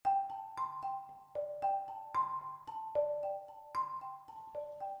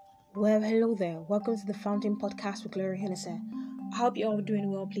Well, hello there. Welcome to the Fountain Podcast with Gloria Hennessy. I hope you're all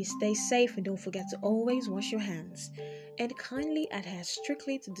doing well. Please stay safe and don't forget to always wash your hands. And kindly adhere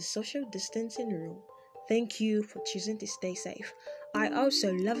strictly to the social distancing rule. Thank you for choosing to stay safe. I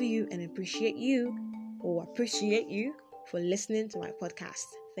also love you and appreciate you for listening to my podcast.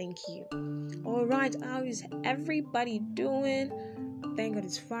 Thank you. Alright, how is everybody doing? Thank God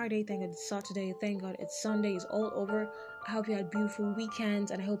it's Friday, thank God it's Saturday, thank God it's Sunday, it's all over. I hope you had beautiful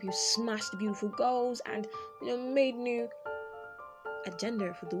weekends and I hope you smashed beautiful goals and made new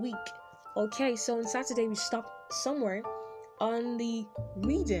agenda for the week. Okay, so on Saturday we stopped somewhere on the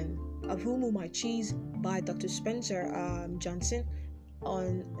reading of Who Moved My Cheese by Dr. Spencer Johnson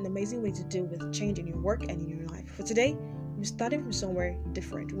on an amazing way to deal with change in your work and in your life. For today, we're starting from somewhere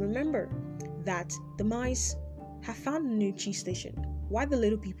different. Remember that the mice have found a new cheese station, while the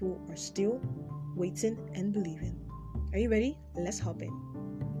little people are still waiting and believing. Are you ready? Let's hop in.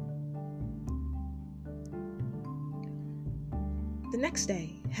 The next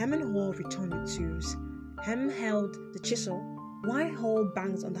day, Hem and Haw returned with tools. Hem held the chisel, while Haw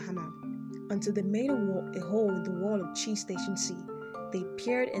banged on the hammer, until they made a hole in the wall of Cheese Station C. They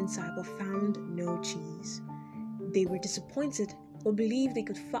peered inside but found no cheese. They were disappointed but believed they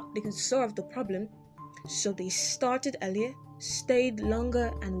could solve the problem, so they started earlier, stayed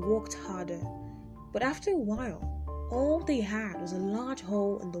longer, and worked harder. But after a while, all they had was a large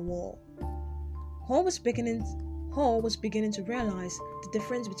hole in the wall. Haw was beginning to realize the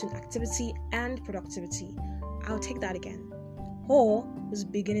difference between activity and productivity. I'll take that again. Haw was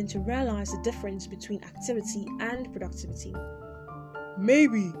beginning to realize the difference between activity and productivity.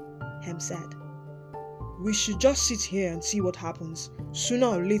 Maybe, Hem said, we should just sit here and see what happens. Sooner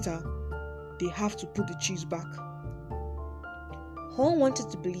or later, they have to put the cheese back. Haw wanted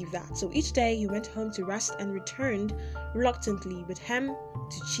to believe that, so each day he went home to rest and returned reluctantly with Hem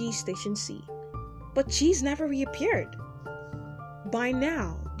to Cheese Station C. But cheese never reappeared. By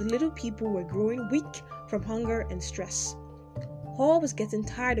now, the little people were growing weak from hunger and stress. Haw was getting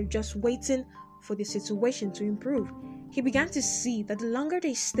tired of just waiting for the situation to improve. He began to see that the longer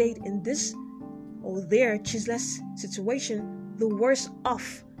they stayed in this or their cheeseless situation, the worse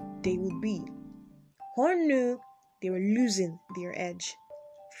off they would be. Haw knew they were losing their edge.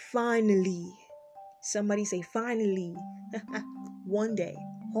 Finally, somebody say finally. One day,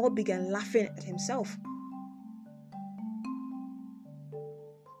 Haw began laughing at himself.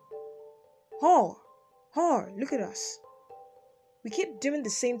 Haw, look at us. We keep doing the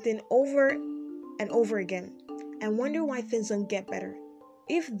same thing over and over again and wonder why things don't get better.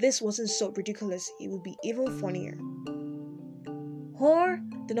 If this wasn't so ridiculous, it would be even funnier. Haw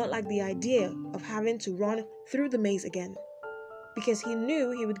did not like the idea of having to run through the maze again, because he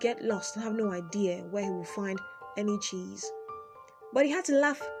knew he would get lost and have no idea where he would find any cheese. But he had to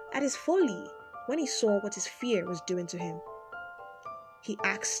laugh at his folly when he saw what his fear was doing to him. He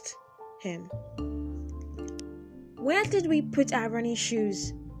asked him, "Where did we put our running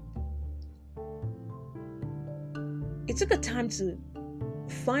shoes?" It took a time to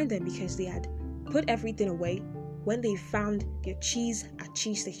find them because they had put everything away when they found their cheese at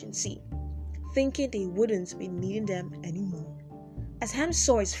Cheese Station C, thinking they wouldn't be needing them anymore. As Hem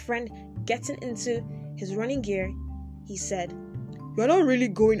saw his friend getting into his running gear, he said, "You're not really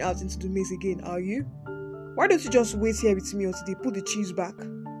going out into the maze again, are you? Why don't you just wait here with me until they put the cheese back?"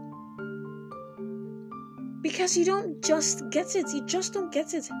 "Because you don't just get it. You just don't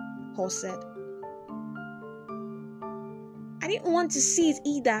get it," Haw said. "I didn't want to see it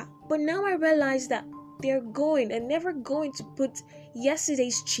either, but now I realize that they're never going to put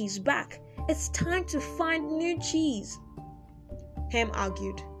yesterday's cheese back. It's time to find new cheese," Hem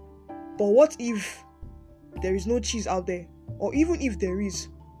argued. "But what if there is no cheese out there? Or even if there is,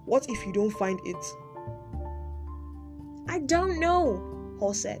 what if you don't find it?" "I don't know,"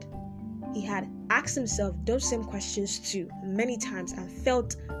 Haw said. He had asked himself those same questions too many times and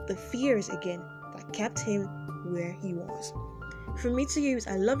felt the fears again that kept him where he was. From me to you is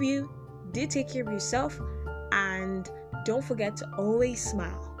I love you, do take care of yourself, and don't forget to always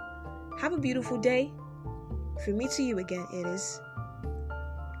smile. Have a beautiful day. From me to you again, it is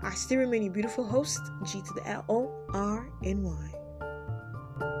I still remain your beautiful host, G to the L-O-R-N-Y.